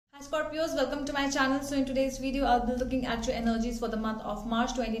Scorpios, welcome to my channel. So in today's video I'll be looking at your energies for the month of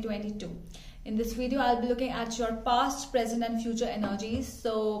March 2022. In this video I'll be looking at your past, present and future energies.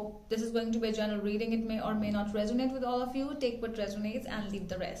 So this is going to be a general reading. It may or may not resonate with all of you. Take what resonates and leave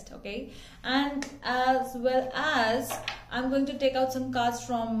the rest, okay? And as well as I'm going to take out some cards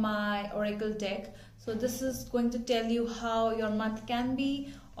from my oracle deck. So this is going to tell you how your month can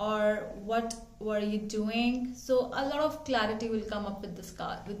be or what were you doing. So a lot of clarity will come up with this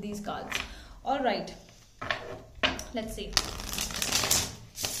card, with these cards. All right, let's see.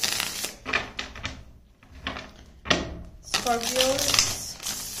 Scorpios,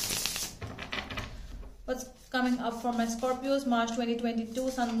 what's coming up for my Scorpios? March 2022,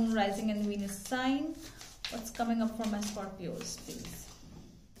 Sun, Moon, Rising and Venus sign. What's coming up for my Scorpios, please?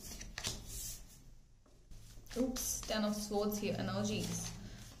 Oops, 10 of Swords here, energies.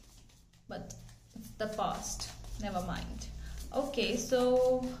 But it's the past, never mind. Okay,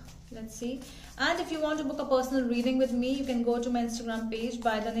 so let's see. And if you want to book a personal reading with me, you can go to my Instagram page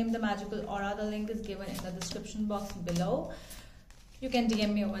by the name The Magical Aura. The link is given in the description box below. You can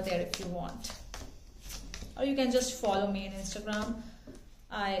DM me over there if you want, or you can just follow me on Instagram.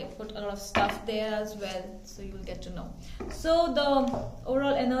 I put a lot of stuff there as well, so you will get to know. So the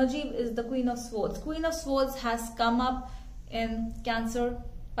overall energy is the Queen of Swords. Queen of Swords has come up in Cancer,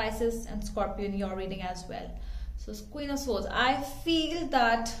 Pisces and Scorpio in your reading as well. So Queen of Swords, I feel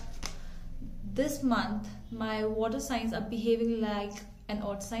that this month my water signs are behaving like an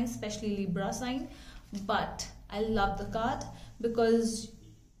earth sign, especially Libra sign. But I love the card because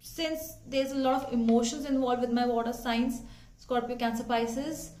since there's a lot of emotions involved with my water signs, Scorpio, Cancer,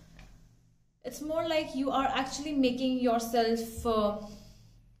 Pisces, it's more like you are actually making yourself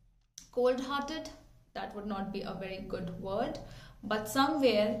cold-hearted. That would not be a very good word, but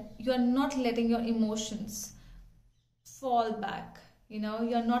somewhere you are not letting your emotions fall back. You know,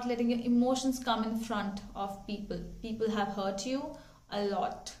 you're not letting your emotions come in front of people. People have hurt you a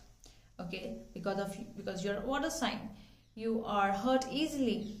lot, okay, because you're a water sign. You are hurt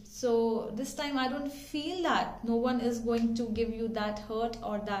easily. So this time I don't feel that no one is going to give you that hurt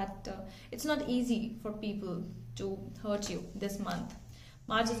or that it's not easy for people to hurt you this month.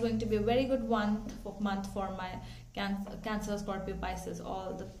 March is going to be a very good month for my Cancer, Scorpio, Pisces,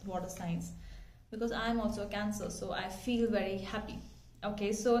 all the water signs, because I'm also a Cancer, so I feel very happy.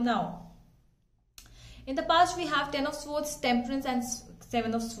 Okay, so now in the past we have 10 of Swords, Temperance and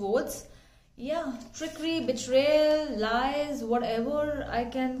 7 of Swords. Yeah, trickery, betrayal, lies, whatever I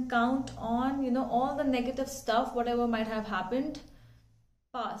can count on, you know, all the negative stuff, whatever might have happened.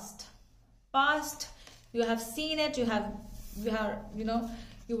 Past, you have seen it, you have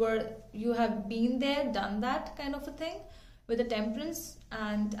been there, done that kind of a thing with the Temperance,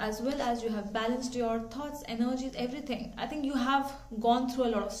 and as well as you have balanced your thoughts, energies, everything. I think you have gone through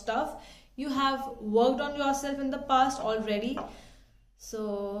a lot of stuff. You have worked on yourself in the past already.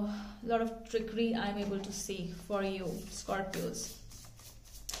 So a lot of trickery I'm able to see for you, Scorpios.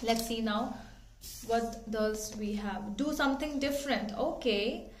 Let's see now what does we have. Do something different.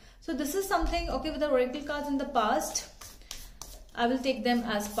 Okay, so this is something, okay, with the oracle cards in the past, I will take them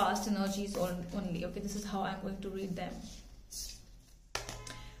as past energies only. Okay, this is how I'm going to read them.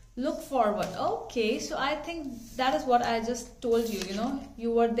 Look forward. Okay, so I think that is what I just told you. You know, you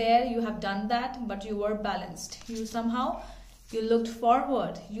were there, you have done that, but you were balanced. You looked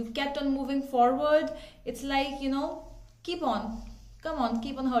forward, you kept on moving forward. It's like, you know, keep on, come on,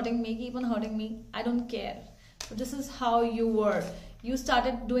 keep on hurting me, I don't care. So this is how you were. You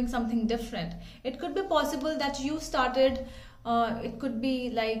started doing something different. It could be possible that you started, it could be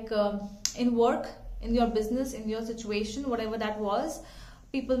like in work, in your business, in your situation, whatever that was,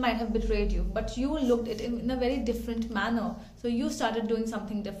 people might have betrayed you, but you looked at it in a very different manner. So you started doing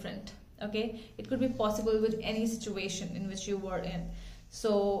something different. Okay, it could be possible with any situation in which you were in.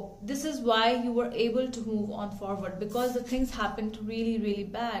 So this is why you were able to move on forward, because the things happened really, really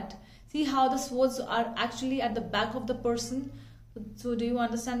bad. See how the swords are actually at the back of the person. So do you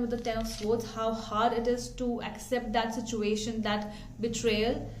understand with the 10 of Swords how hard it is to accept that situation, that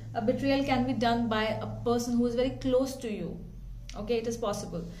betrayal? A betrayal can be done by a person who is very close to you. Okay, it is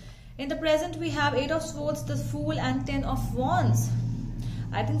possible. In the present we have 8 of Swords, the Fool and 10 of Wands.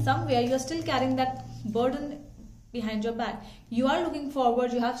 I think somewhere you are still carrying that burden behind your back. You are looking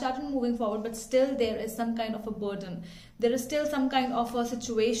forward, you have started moving forward, but still there is some kind of a burden. There is still some kind of a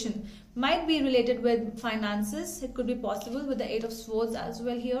situation. Might be related with finances. It could be possible with the 8 of Swords as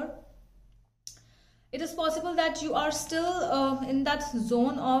well here. It is possible that you are still in that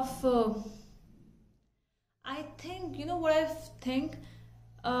zone of, I think, you know what I think?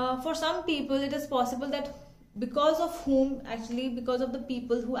 For some people, it is possible that because of whom, actually because of the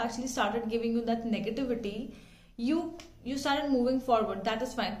people who actually started giving you that negativity, you started moving forward. That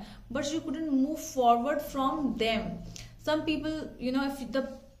is fine, but you couldn't move forward from them. Some people, you know, if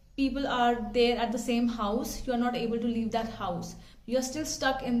the people are there at the same house, you are not able to leave that house. You are still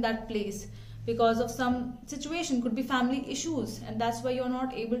stuck in that place because of some situation, could be family issues, and that's why you're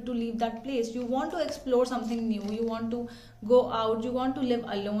not able to leave that place. You want to explore something new, you want to go out, you want to live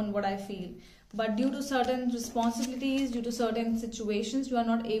alone, what I feel, but due to certain responsibilities, due to certain situations, you are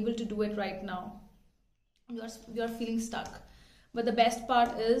not able to do it right now. You are feeling stuck. But the best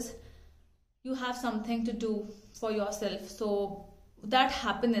part is you have something to do for yourself. So that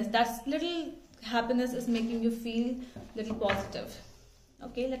happiness, that little happiness is making you feel little positive.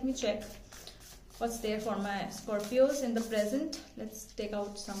 Okay, let me check what's there for my Scorpios in the present. Let's take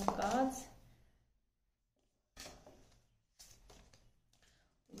out some cards.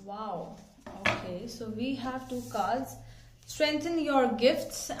 Wow. Okay, so we have two cards. Strengthen your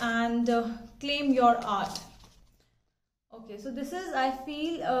gifts and claim your art. Okay, so this is, I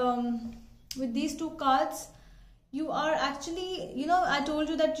feel, with these two cards, you are actually, you know, I told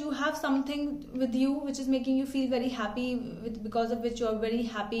you that you have something with you which is making you feel very happy, because of which you are very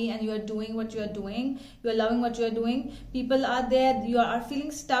happy and you are doing what you are doing, you are loving what you are doing. People are there, you are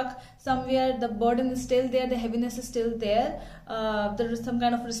feeling stuck somewhere, the burden is still there, the heaviness is still there, there is some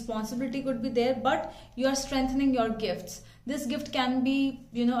kind of responsibility could be there, but you are strengthening your gifts. This gift can be,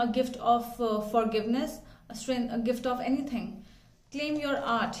 you know, a gift of forgiveness, a gift of anything. Claim your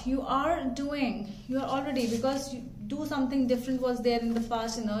art. You are already, because you do something different was there in the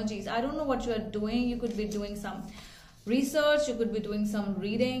past energies. I don't know what you are doing. You could be doing some research, you could be doing some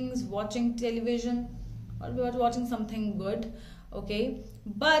readings, watching television, or you are watching something good. Okay,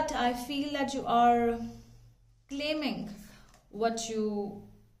 but I feel that you are claiming what you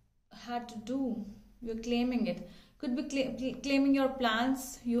had to do. You're claiming it. Could be claiming your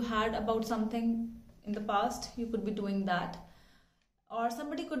plans you had about something in the past. You could be doing that. Or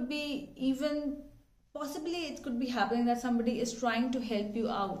somebody could be, even possibly it could be happening that somebody is trying to help you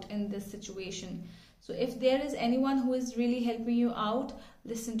out in this situation. So if there is anyone who is really helping you out,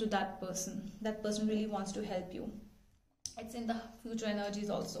 listen to that person. That person really wants to help you. It's in the future energies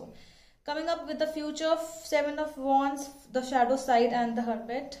also. Coming up with the future, Seven of Wands, the shadow side, and the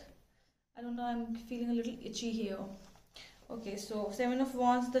Hermit. I don't know, I'm feeling a little itchy here. Okay, so Seven of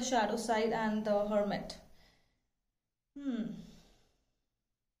Wands, the shadow side, and the Hermit.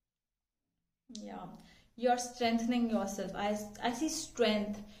 Yeah, you're strengthening yourself. I see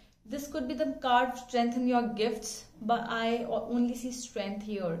strength. This could be the card strengthen your gifts, but I only see strength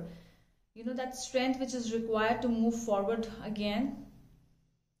here. You know, that strength which is required to move forward again.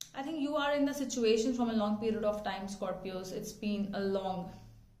 I think you are in a situation from a long period of time, Scorpios. It's been a long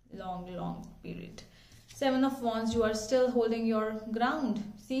period. Seven of Wands, you are still holding your ground.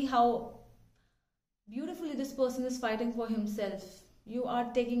 See how beautifully this person is fighting for himself. You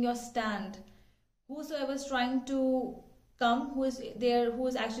are taking your stand. Whosoever is trying to come, who is there, who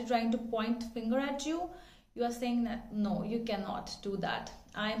is actually trying to point finger at you, you are saying that no, you cannot do that.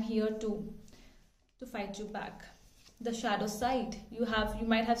 I am here to fight you back. The shadow side, you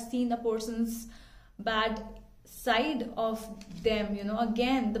might have seen a person's bad side of them, you know,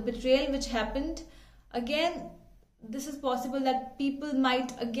 again the betrayal which happened. Again, this is possible that people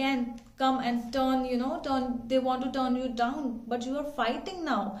might again come and they want to turn you down, but you are fighting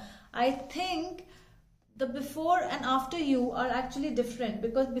now. I think the before and after you are actually different,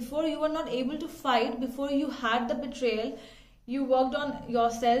 because before you were not able to fight, before you had the betrayal, you worked on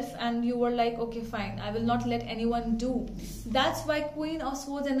yourself and you were like, okay, fine, I will not let anyone do. That's why Queen of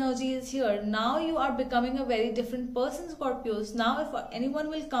Swords energy is here. Now you are becoming a very different person, Scorpios. Now if anyone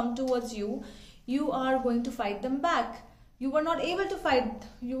will come towards you, you are going to fight them back. You were not able to fight,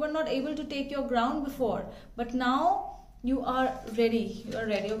 you were not able to take your ground before, but now you are ready. You are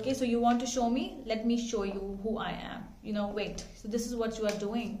ready. Okay, so you want to show me, let me show you who I am. You know, wait. So this is what you are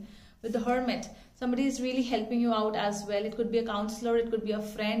doing with the Hermit. Somebody is really helping you out as well. It could be a counselor, it could be a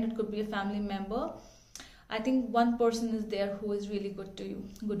friend, it could be a family member. I think one person is there who is really good to you,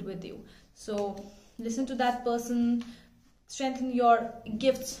 good with you. So listen to that person, strengthen your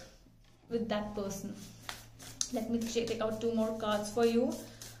gifts with that person. Let me take out two more cards for you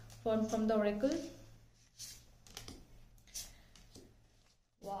from the Oracle.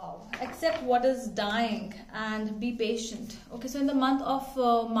 Wow. Accept what is dying and be patient. Okay, so in the month of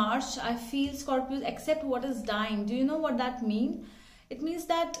March, I feel, Scorpios, accept what is dying. Do you know what that means? It means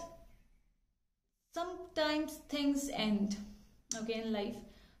that sometimes things end, okay, in life.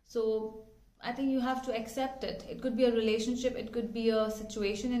 So I think you have to accept it. It could be a relationship, it could be a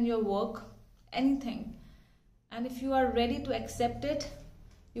situation in your work, anything. And if you are ready to accept it,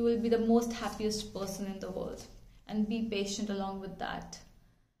 you will be the most happiest person in the world. And be patient along with that.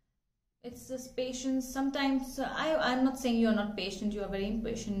 It's just patience. Sometimes I'm not saying you're not patient, you are very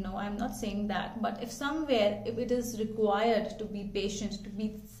impatient. No, I'm not saying that. But if somewhere, if it is required to be patient, to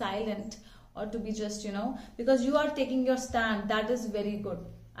be silent, or to be just, you know, because you are taking your stand, that is very good.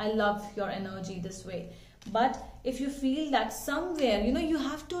 I love your energy this way. But if you feel that somewhere, you know, you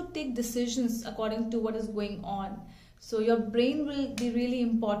have to take decisions according to what is going on. So your brain will be really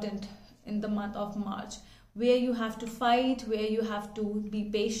important in the month of March, where you have to fight, where you have to be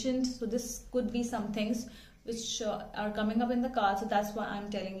patient. So this could be some things which are coming up in the card. So that's why I'm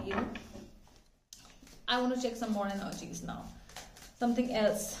telling you. I want to check some more energies now. Something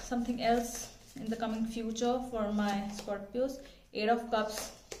else in the coming future for my Scorpios. 8 of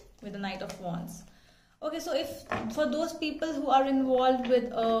Cups with the Knight of Wands. Okay, so if for those people who are involved with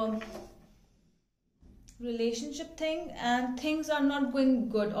a relationship thing and things are not going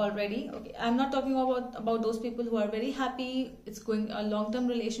good already, okay, I'm not talking about those people who are very happy, it's going a long-term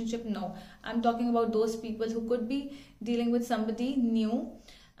relationship. No, I'm talking about those people who could be dealing with somebody new,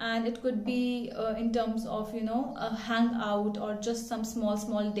 and it could be in terms of, you know, a hangout or just some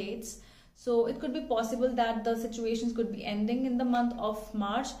small dates. So it could be possible that the situations could be ending in the month of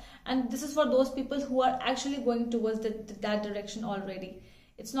March, and this is for those people who are actually going towards that direction already.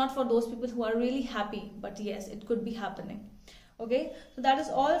 It's not for those people who are really happy, but yes, it could be happening. Okay, so that is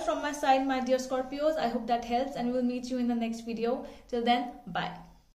all from my side, my dear Scorpios. I hope that helps, and we will meet you in the next video. Till then, bye.